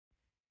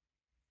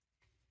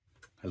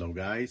Hello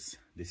guys,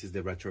 this is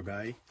the Retro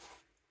Guy.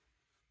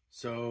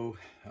 So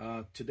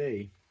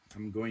today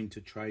I'm going to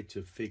try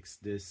to fix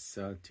this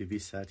TV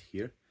set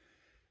here.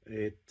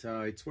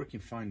 It's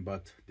working fine,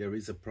 but there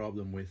is a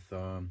problem with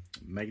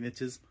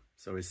magnetism.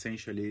 So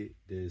essentially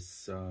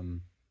this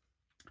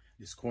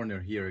this corner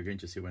here, you're going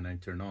to see when I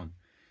turn on,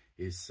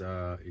 is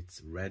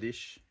it's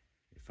reddish.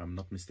 If I'm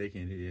not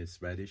mistaken, it is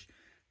reddish,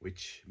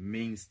 which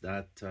means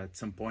that at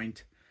some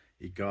point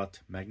it got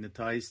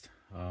magnetized.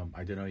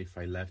 I don't know if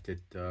I left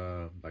it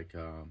like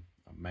a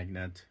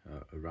magnet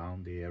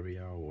around the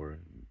area, or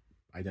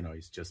I don't know,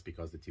 it's just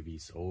because the TV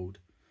is old.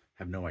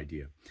 I have no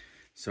idea.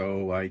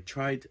 So I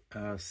tried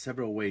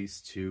several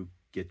ways to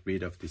get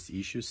rid of this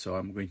issue. So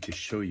I'm going to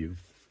show you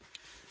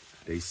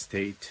the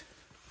state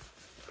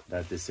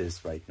that this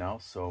is right now.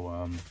 So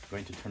I'm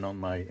going to turn on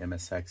my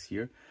MSX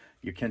here.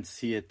 You can't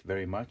see it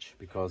very much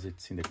because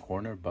it's in the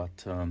corner,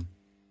 but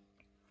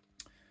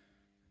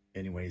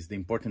anyways, the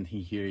important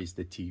thing here is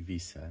the TV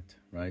set,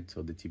 right?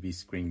 So the TV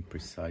screen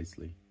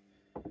precisely.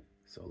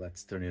 So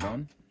let's turn it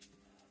on.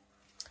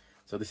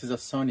 So this is a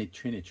Sony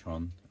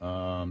Trinitron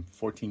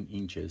 14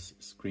 inches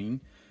screen.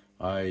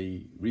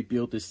 I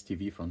rebuilt this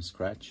TV from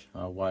scratch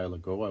a while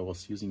ago. I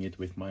was using it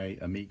with my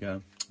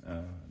Amiga,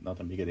 not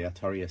Amiga, the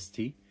Atari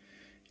ST.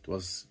 It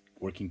was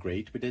working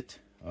great with it.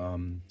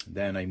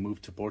 Then I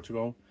moved to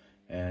Portugal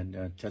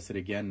and tested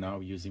again now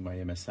using my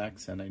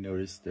MSX, and I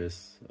noticed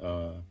this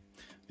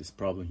this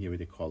problem here with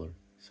the color.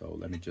 So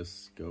let me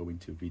just go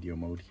into video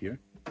mode here.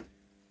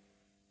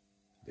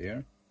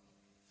 There.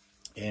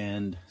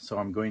 And so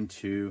I'm going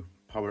to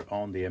power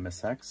on the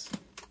MSX,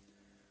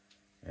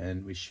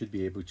 and we should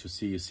be able to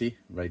see, you see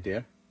right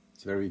there,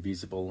 it's very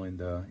visible in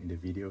the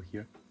video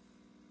here.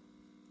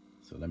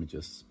 So let me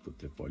just put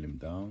the volume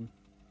down.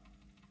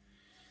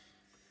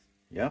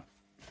 Yeah,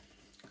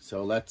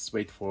 so let's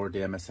wait for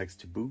the MSX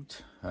to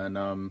boot, and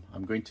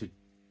I'm going to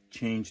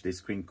change the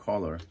screen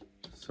color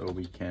so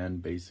we can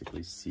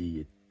basically see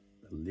it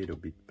a little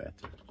bit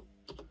better.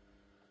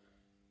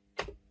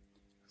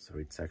 So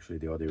it's actually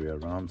the other way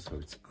around, so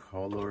it's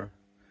color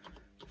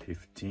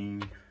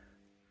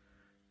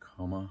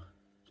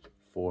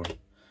 15,4.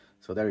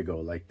 So there you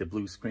go, like the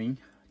blue screen,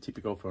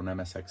 typical for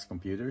MSX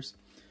computers.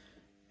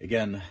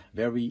 Again,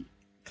 very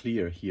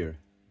clear here,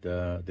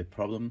 the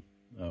problem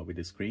with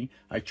the screen.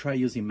 I tried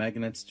using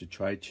magnets to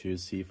try to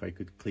see if I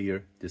could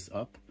clear this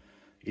up.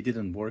 It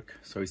didn't work,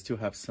 so I still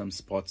have some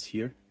spots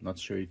here. Not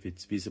sure if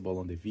it's visible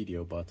on the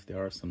video, but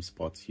there are some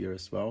spots here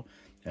as well,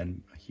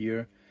 and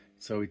here.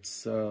 So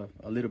it's a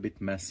little bit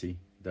messy,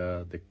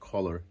 the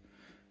color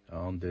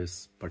on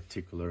this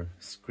particular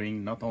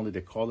screen. Not only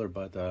the color,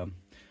 but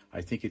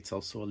I think it's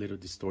also a little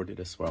distorted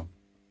as well.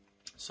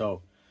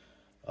 So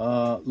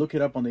look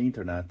it up on the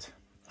internet.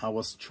 I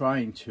was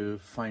trying to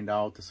find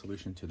out a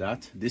solution to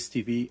that. This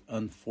TV,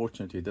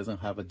 unfortunately,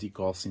 doesn't have a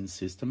degaussing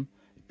system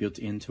built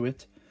into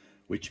it,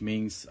 which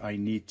means I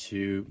need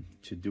to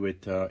do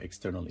it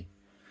externally.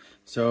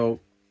 So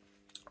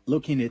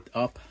looking it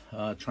up,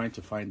 trying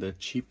to find a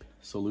cheap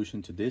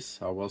solution to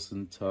this. I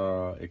wasn't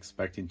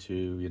expecting to,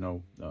 you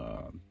know,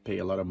 pay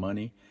a lot of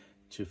money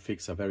to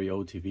fix a very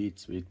old TV.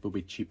 It would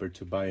be cheaper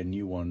to buy a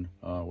new one,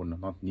 or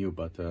not new,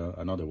 but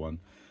another one.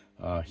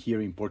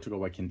 Here in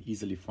Portugal, I can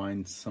easily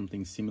find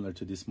something similar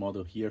to this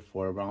model here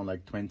for around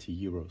like 20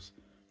 euros,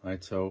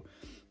 right? So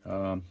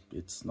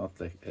it's not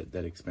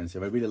that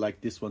expensive. I really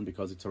like this one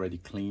because it's already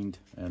cleaned,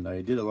 and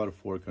I did a lot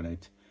of work on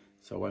it,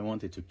 so I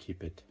wanted to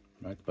keep it,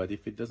 right? But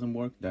if it doesn't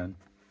work, then,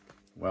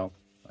 well,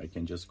 I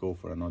can just go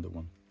for another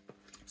one.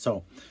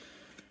 So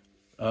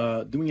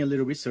doing a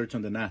little research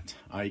on the net,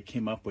 I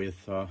came up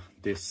with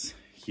this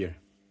here,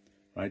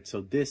 right?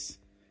 So this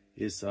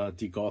is a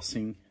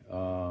degaussing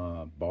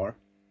bar,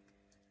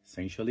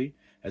 essentially.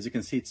 As you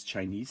can see, it's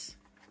Chinese,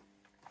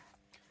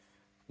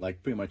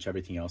 like pretty much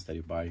everything else that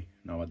you buy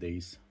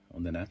nowadays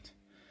on the net.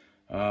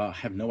 I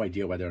have no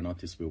idea whether or not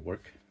this will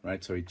work,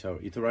 right? So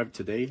it arrived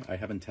today. I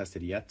haven't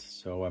tested yet,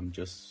 so I'm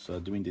just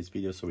doing this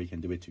video so we can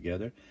do it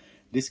together.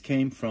 This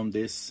came from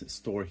this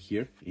store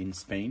here in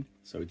Spain,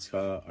 so it's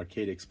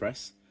Arcade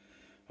Express.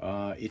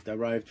 It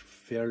arrived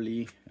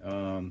fairly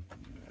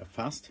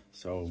fast,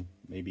 so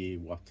maybe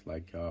what,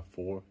 like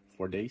 4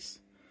 days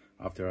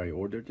after I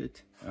ordered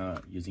it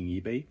using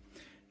eBay,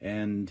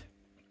 and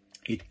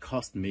it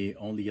cost me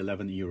only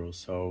 11 euros,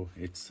 so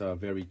it's a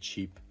very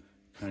cheap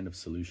kind of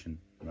solution,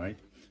 right?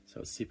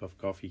 So a sip of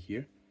coffee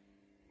here.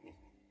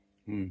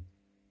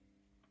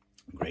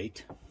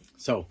 Great.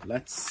 So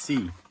let's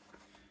see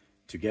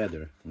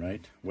together,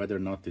 right, whether or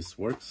not this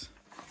works.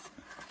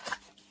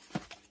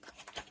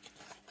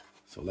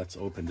 So let's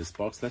open this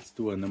box. Let's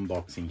do an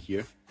unboxing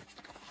here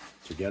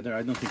together.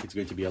 I don't think it's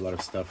going to be a lot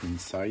of stuff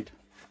inside.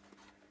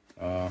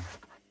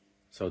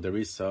 So there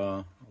is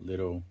a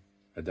little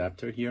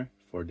adapter here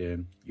for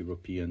the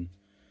European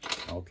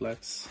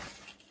outlets,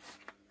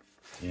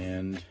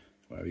 and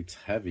well, it's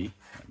heavy,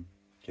 I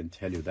can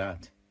tell you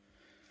that.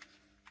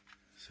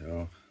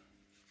 So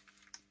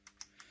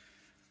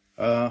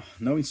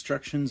no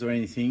instructions or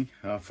anything.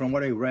 From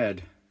what I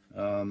read,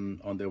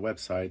 on the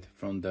website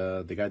from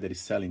the guy that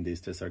is selling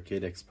this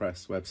Arcade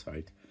Express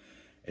website.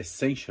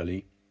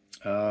 Essentially,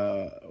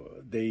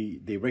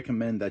 they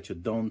recommend that you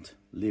don't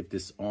leave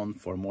this on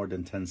for more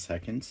than 10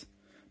 seconds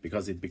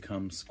because it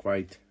becomes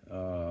quite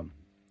hot.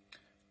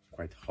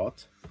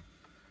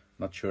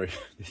 Not sure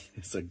if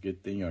it's a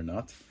good thing or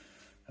not,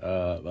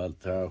 but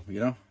you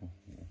know,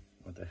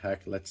 what the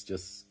heck, let's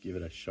just give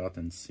it a shot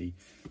and see.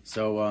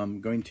 So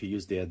I'm going to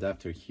use the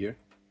adapter here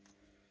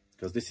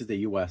because this is the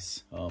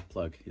US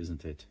plug,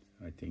 isn't it?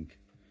 I think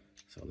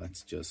so.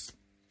 Let's just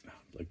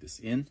plug this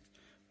in.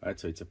 Right,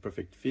 so it's a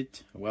perfect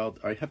fit. Well,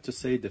 I have to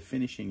say the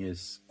finishing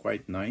is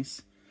quite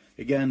nice.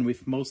 Again,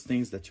 with most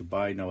things that you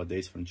buy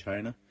nowadays from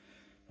China,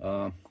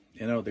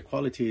 you know, the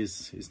quality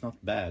is not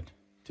bad,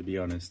 to be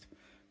honest.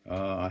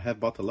 I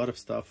have bought a lot of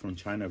stuff from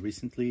China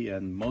recently,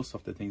 and most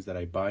of the things that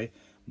I buy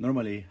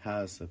normally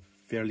has a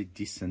fairly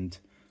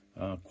decent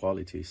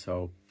quality,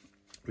 so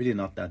really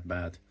not that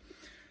bad.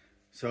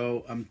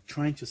 So I'm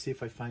trying to see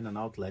if I find an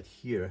outlet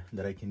here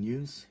that I can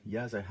use.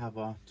 Yes, I have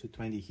a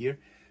 220 here.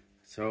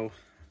 So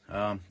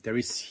there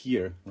is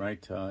here,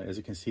 right, as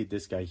you can see,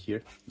 this guy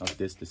here, not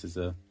this is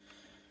a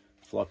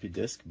floppy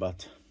disk,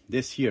 but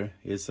this here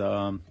is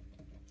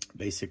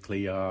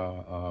basically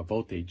a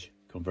voltage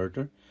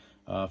converter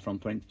from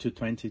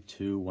 220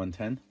 to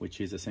 110, which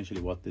is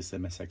essentially what this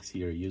MSX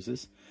here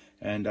uses.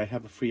 And I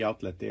have a free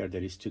outlet there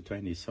that is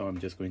 220, so I'm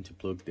just going to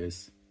plug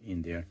this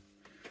in there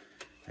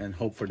and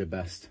hope for the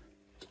best.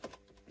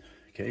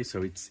 Okay,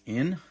 so it's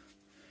in.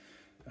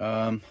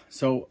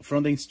 So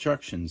from the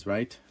instructions,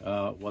 right,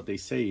 what they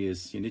say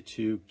is you need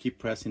to keep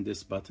pressing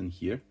this button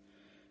here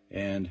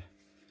and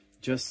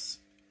just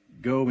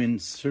go in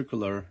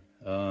circular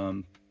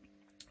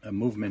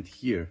movement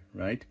here,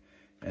 right,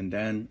 and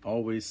then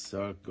always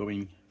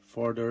going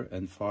farther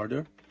and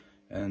farther,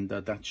 and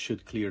that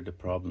should clear the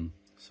problem.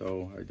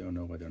 So I don't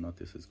know whether or not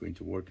this is going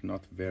to work.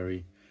 Not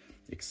very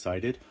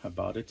excited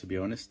about it, to be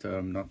honest.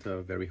 Not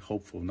very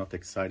hopeful, not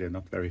excited,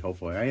 not very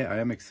hopeful. I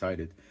am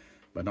excited,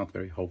 but not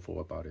very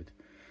hopeful about it.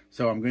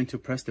 So I'm going to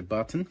press the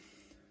button.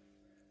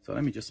 So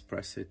let me just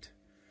press it.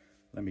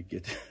 Let me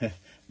get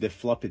the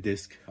floppy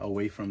disk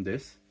away from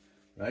this,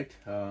 right?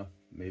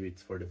 Maybe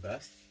it's for the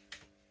best.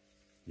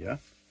 Yeah,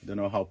 I don't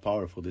know how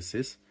powerful this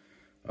is.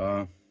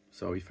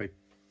 So if I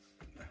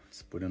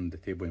let's put it on the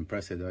table and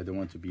press it, I don't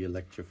want to be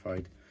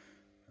electrified.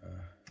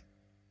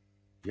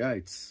 Yeah,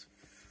 it's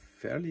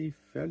fairly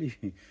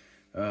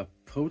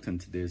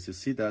potent. This, you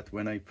see that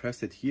when I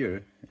press it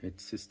here,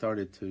 it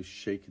started to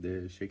shaking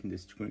the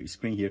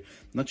screen here.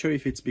 Not sure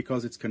if it's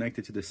because it's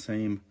connected to the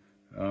same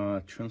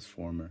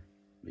transformer.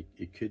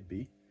 It could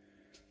be.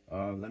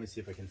 Let me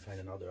see if I can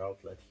find another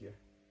outlet here.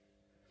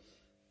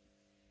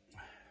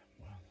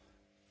 Well,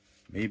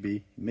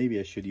 maybe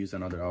I should use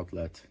another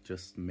outlet,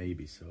 just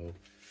maybe. So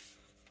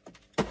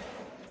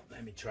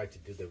let me try to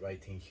do the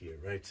right thing here,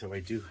 right? So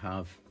I do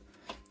have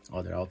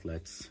other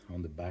outlets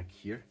on the back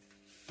here,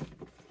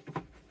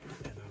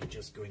 and I'm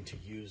just going to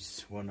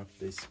use one of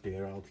the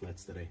spare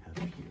outlets that I have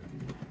here.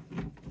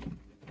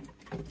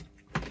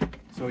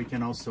 So we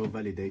can also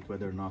validate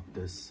whether or not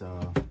this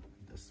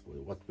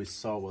what we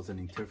saw was an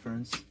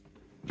interference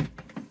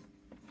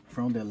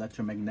from the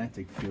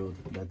electromagnetic field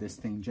that this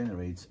thing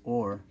generates,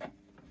 or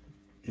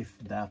if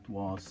that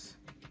was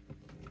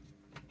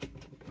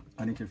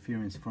an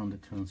interference from the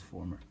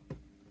transformer.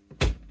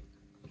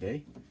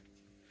 Okay,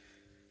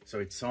 so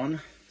it's on.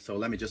 So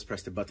let me just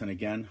press the button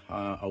again,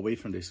 away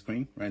from the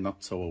screen, right?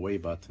 Not so away,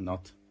 but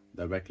not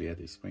directly at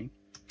the screen.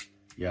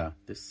 Yeah,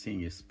 this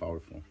thing is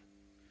powerful.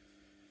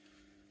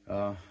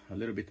 A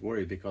little bit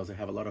worried because I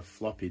have a lot of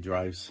floppy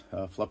drives,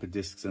 floppy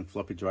disks and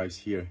floppy drives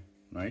here,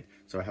 right?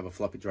 So I have a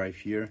floppy drive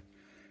here,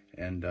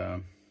 and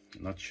I'm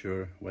not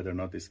sure whether or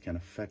not this can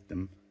affect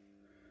them.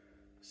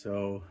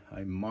 So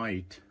I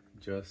might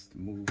just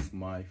move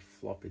my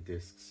floppy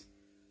disks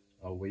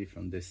away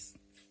from this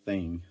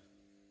thing,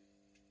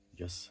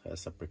 just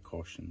as a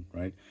precaution,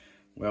 right?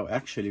 Well,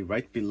 actually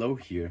right below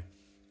here,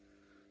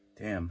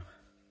 damn,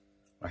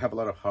 I have a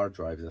lot of hard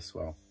drives as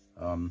well.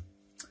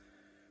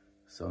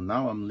 So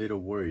now I'm a little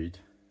worried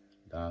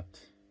that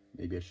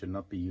maybe I should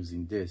not be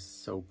using this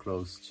so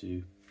close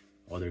to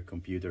other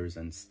computers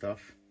and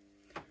stuff.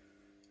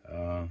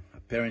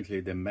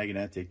 Apparently the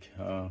magnetic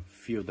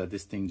field that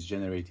these things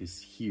generate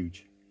is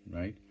huge,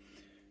 right?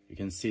 You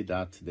can see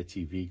that the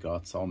TV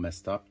got all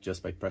messed up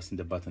just by pressing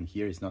the button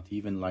here. It's not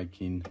even like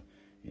in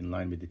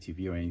line with the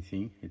TV or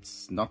anything.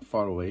 It's not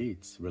far away,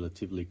 it's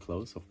relatively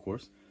close, of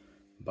course,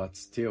 but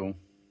still,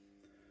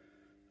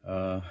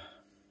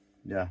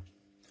 yeah,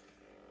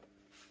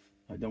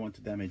 I don't want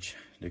to damage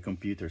the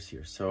computers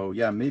here. So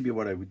yeah, maybe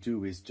what I would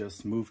do is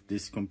just move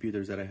these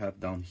computers that I have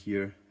down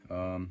here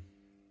to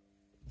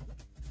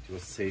a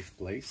safe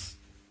place.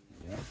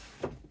 Yeah,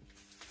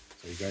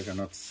 so you guys are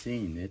not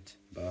seeing it,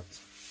 but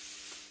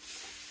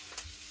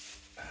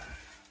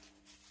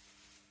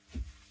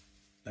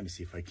let me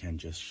see if I can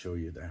just show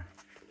you there.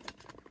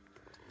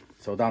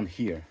 So down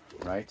here,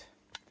 right,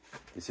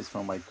 this is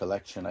from my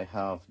collection. I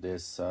have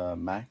this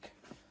Mac.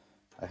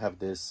 I have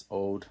this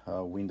old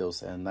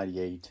Windows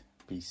 98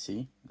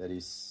 PC that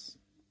is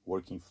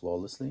working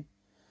flawlessly,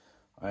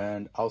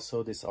 and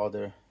also this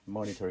other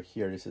monitor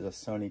here. This is a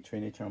Sony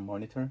Trinitron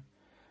monitor.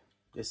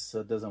 This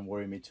doesn't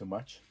worry me too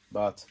much,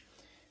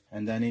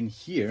 and then in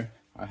here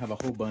I have a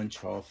whole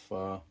bunch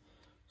of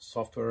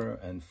software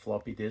and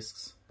floppy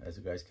disks, as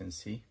you guys can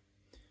see.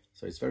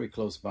 So it's very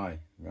close by,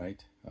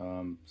 right?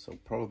 So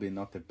probably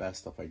not the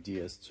best of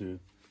ideas to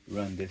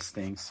run this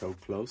thing so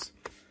close.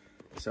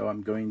 So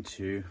I'm going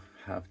to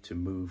have to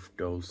move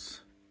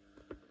those.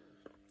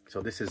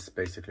 So this is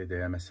basically the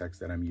MSX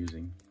that I'm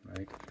using,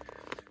 right?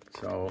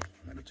 So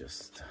let me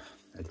just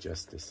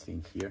adjust this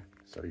thing here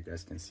so you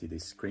guys can see the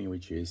screen,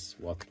 which is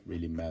what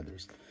really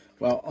matters.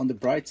 Well, on the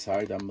bright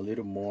side, I'm a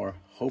little more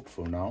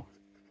hopeful now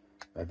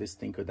that this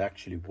thing could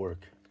actually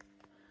work.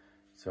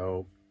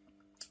 So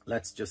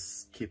let's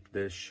just keep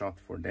this shot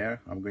for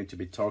there. I'm going to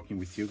be talking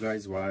with you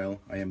guys while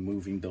I am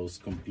moving those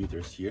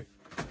computers here.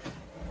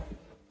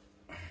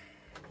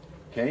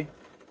 Okay,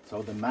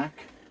 so the Mac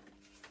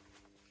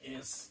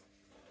is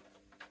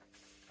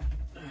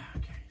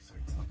okay, so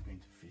it's not going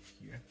to fit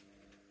here.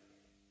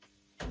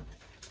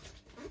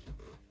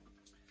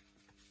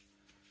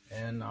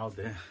 And now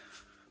the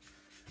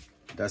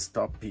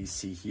desktop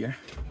PC here.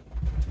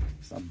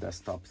 It's not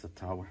desktop, it's a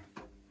tower.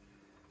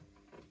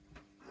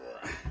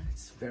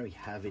 It's very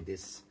heavy,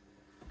 this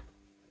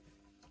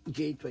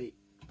gateway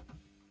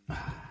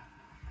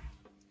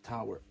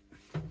tower.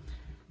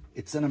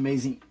 It's an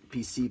amazing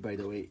PC, by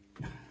the way.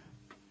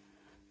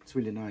 It's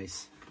really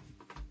nice.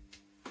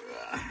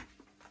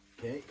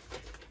 Okay.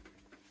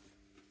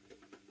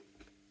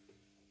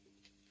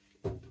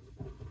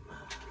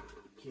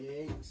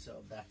 Okay,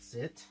 so that's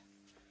it.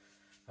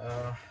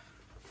 I'm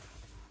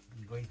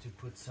going to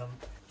put some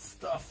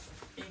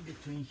stuff in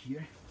between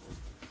here,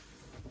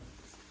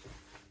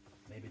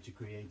 maybe to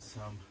create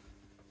some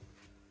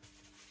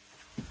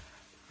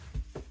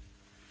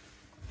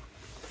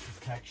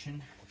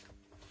protection.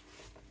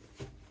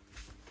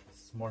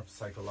 It's more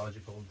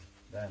psychological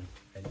than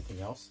anything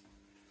else,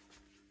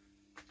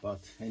 but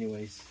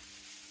anyways,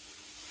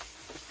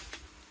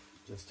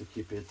 just to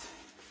keep it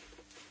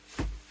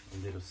a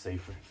little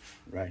safer,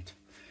 right?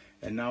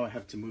 And now I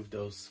have to move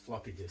those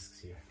floppy disks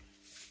here.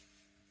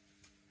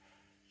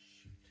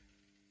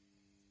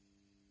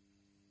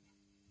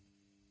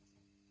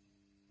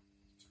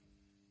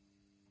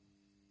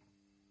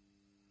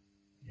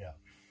 Yeah,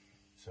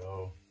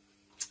 so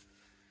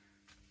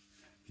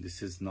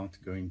this is not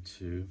going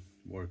to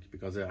work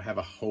because I have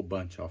a whole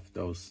bunch of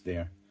those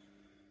there.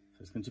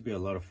 So it's going to be a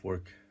lot of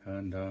work,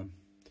 and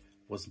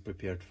wasn't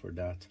prepared for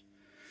that.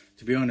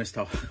 To be honest,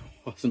 I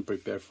wasn't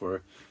prepared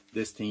for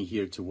this thing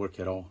here to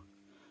work at all.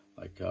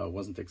 Like, I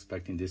wasn't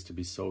expecting this to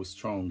be so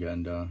strong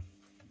and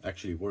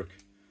actually work.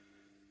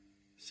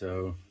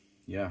 So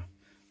yeah,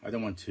 I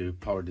don't want to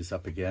power this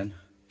up again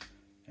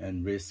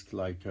and risk,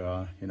 like,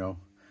 you know,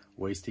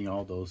 wasting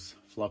all those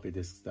floppy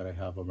disks that I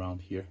have around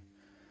here.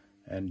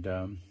 And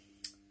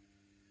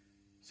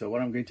so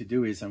what I'm going to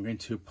do is I'm going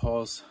to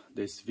pause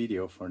this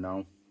video for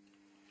now,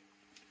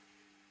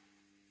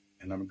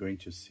 and I'm going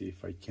to see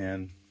if I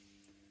can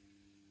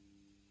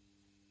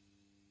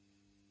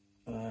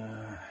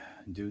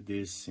do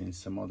this in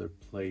some other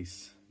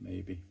place,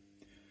 maybe.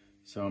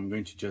 So I'm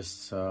going to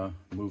just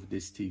move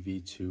this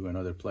TV to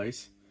another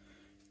place,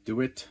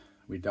 do it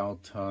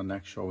without an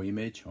actual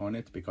image on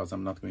it, because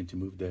I'm not going to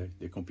move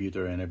the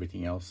computer and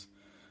everything else.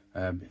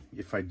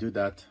 If I do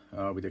that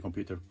with the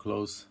computer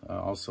close,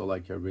 also,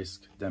 like, I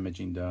risk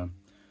damaging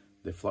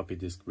the floppy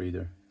disk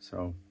reader,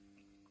 so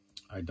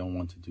I don't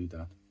want to do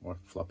that. Or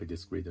floppy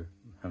disk reader,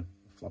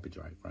 floppy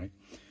drive, right?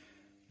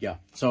 Yeah,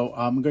 so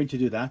I'm going to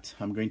do that.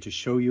 I'm going to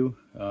show you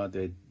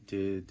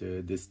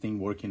this thing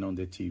working on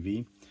the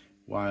TV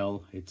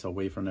while it's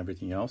away from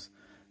everything else.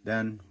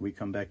 Then we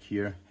come back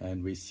here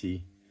and we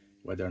see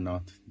whether or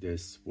not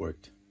this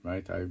worked,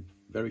 right? I'm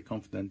very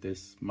confident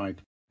this might.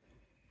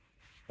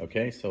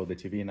 Okay, so the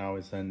TV now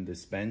is on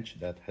this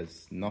bench that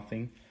has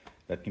nothing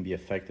that can be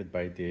affected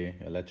by the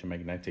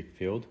electromagnetic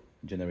field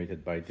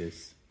generated by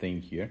this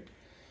thing here,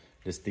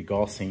 this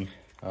degaussing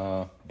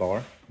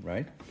bar,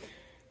 right?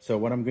 So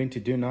what I'm going to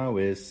do now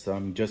is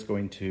I'm just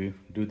going to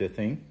do the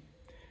thing,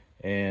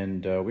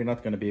 and we're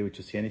not going to be able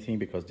to see anything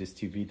because this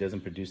TV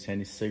doesn't produce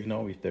any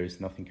signal if there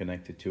is nothing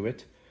connected to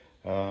it.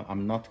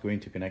 I'm not going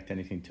to connect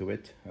anything to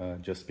it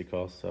just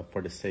because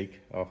for the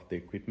sake of the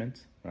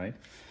equipment, right?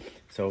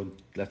 So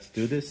let's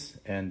do this,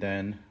 and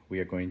then we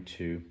are going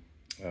to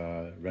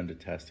run the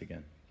test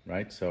again,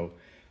 right? So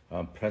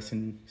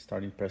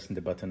starting pressing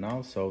the button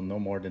now, so no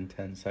more than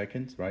 10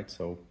 seconds, right?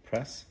 So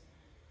press,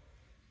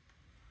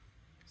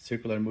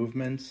 circular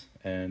movements,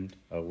 and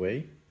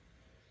away,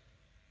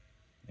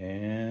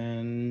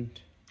 and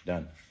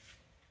done.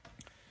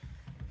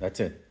 That's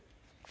it.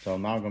 So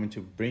now I'm going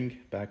to bring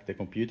back the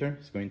computer.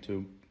 It's going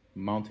to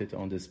mount it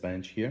on this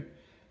bench here.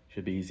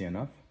 Should be easy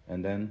enough.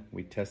 And then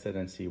we test it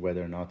and see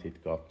whether or not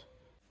it got.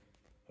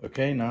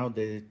 Okay, now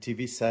the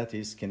TV set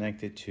is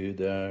connected to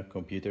the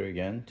computer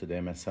again, to the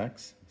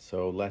MSX.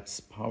 So let's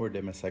power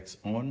the MSX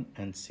on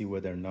and see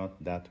whether or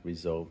not that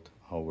resolved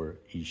our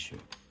issue.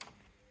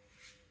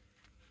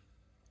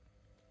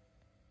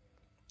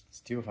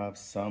 Still have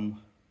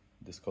some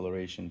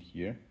discoloration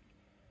here.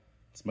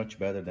 It's much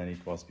better than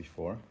it was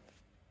before,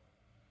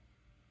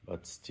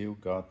 but still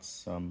got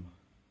some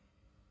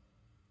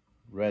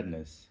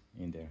redness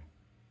in there.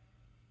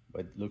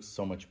 But it looks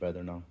so much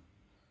better now.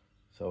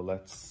 So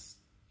let's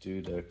do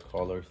the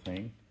color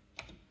thing.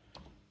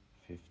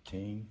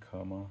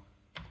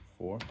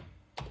 15,4.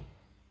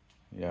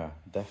 Yeah,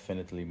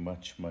 definitely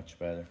much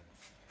better.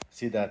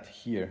 See that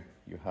here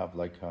you have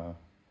like a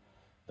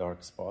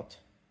dark spot,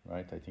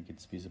 right? I think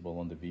it's visible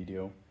on the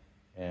video,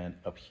 and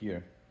up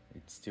here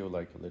it's still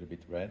like a little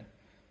bit red.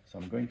 So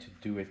I'm going to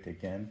do it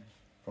again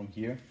from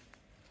here.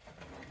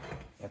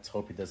 Let's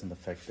hope it doesn't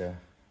affect the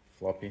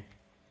floppy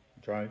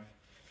drive.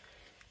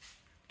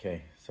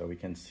 Okay, so we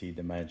can see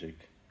the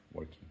magic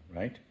working,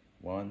 right?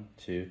 1,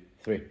 2,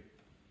 3.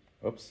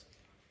 Oops,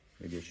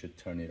 maybe I should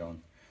turn it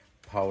on,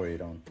 power it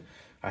on.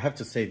 I have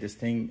to say this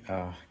thing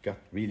got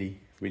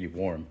really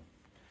warm,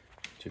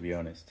 to be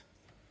honest.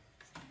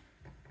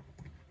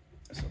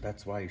 So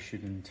that's why you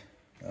shouldn't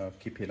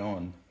keep it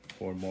on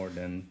for more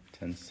than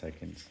 10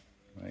 seconds,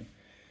 right?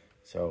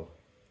 So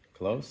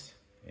close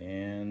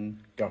and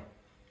go.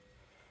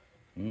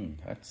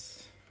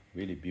 That's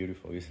really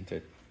beautiful, isn't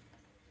it?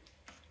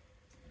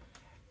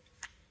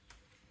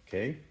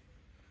 Okay.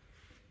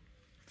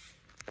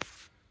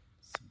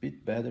 It's a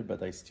bit better,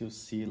 but I still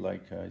see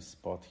like a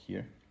spot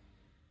here.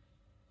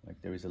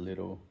 Like there is a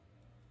little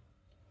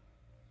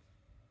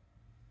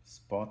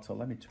spot. So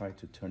let me try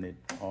to turn it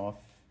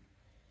off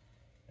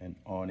and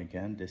on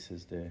again. This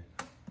is the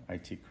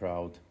IT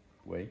crowd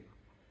way.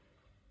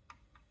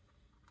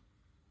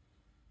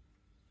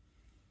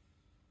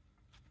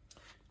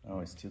 Oh,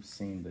 I'm still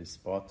seeing the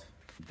spot.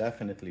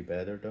 Definitely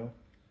better though.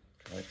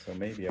 Right, so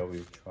maybe I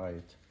will try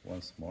it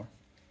once more.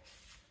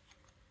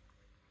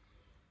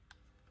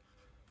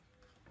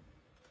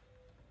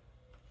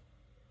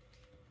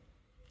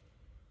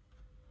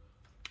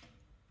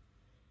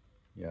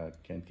 Yeah, I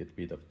can't get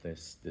rid of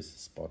this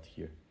spot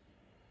here.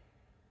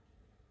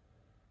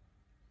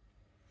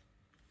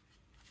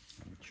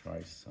 Let me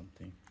try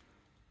something.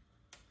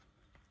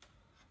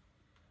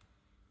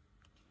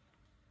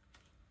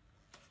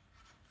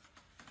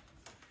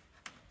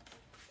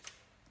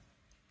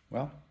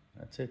 Well,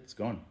 that's it, it's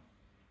gone.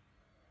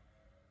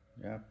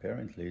 Yeah,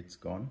 apparently it's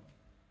gone.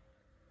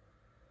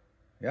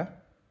 Yeah,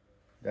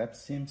 that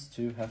seems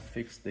to have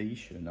fixed the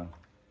issue now.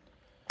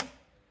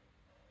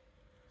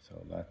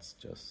 So let's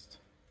just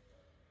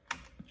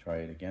try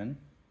it again.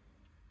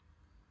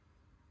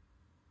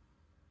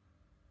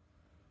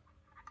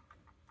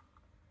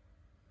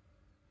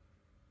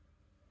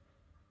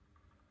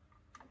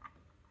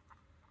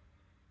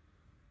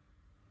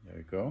 There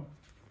we go.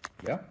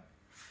 Yeah,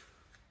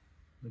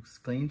 looks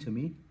clean to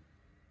me.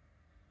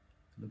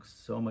 Looks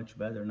so much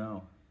better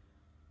now.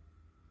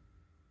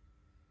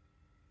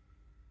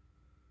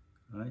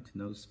 Right,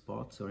 no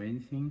spots or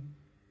anything.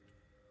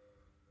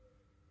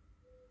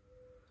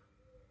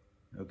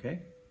 Okay,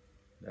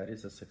 that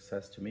is a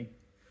success to me.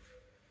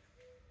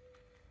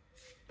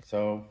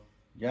 So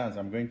yes,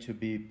 I'm going to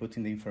be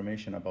putting the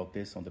information about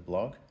this on the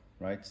blog,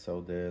 right?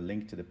 So the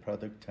link to the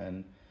product,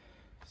 and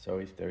so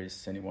if there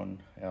is anyone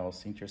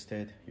else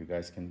interested, you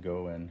guys can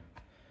go and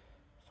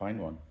find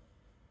one.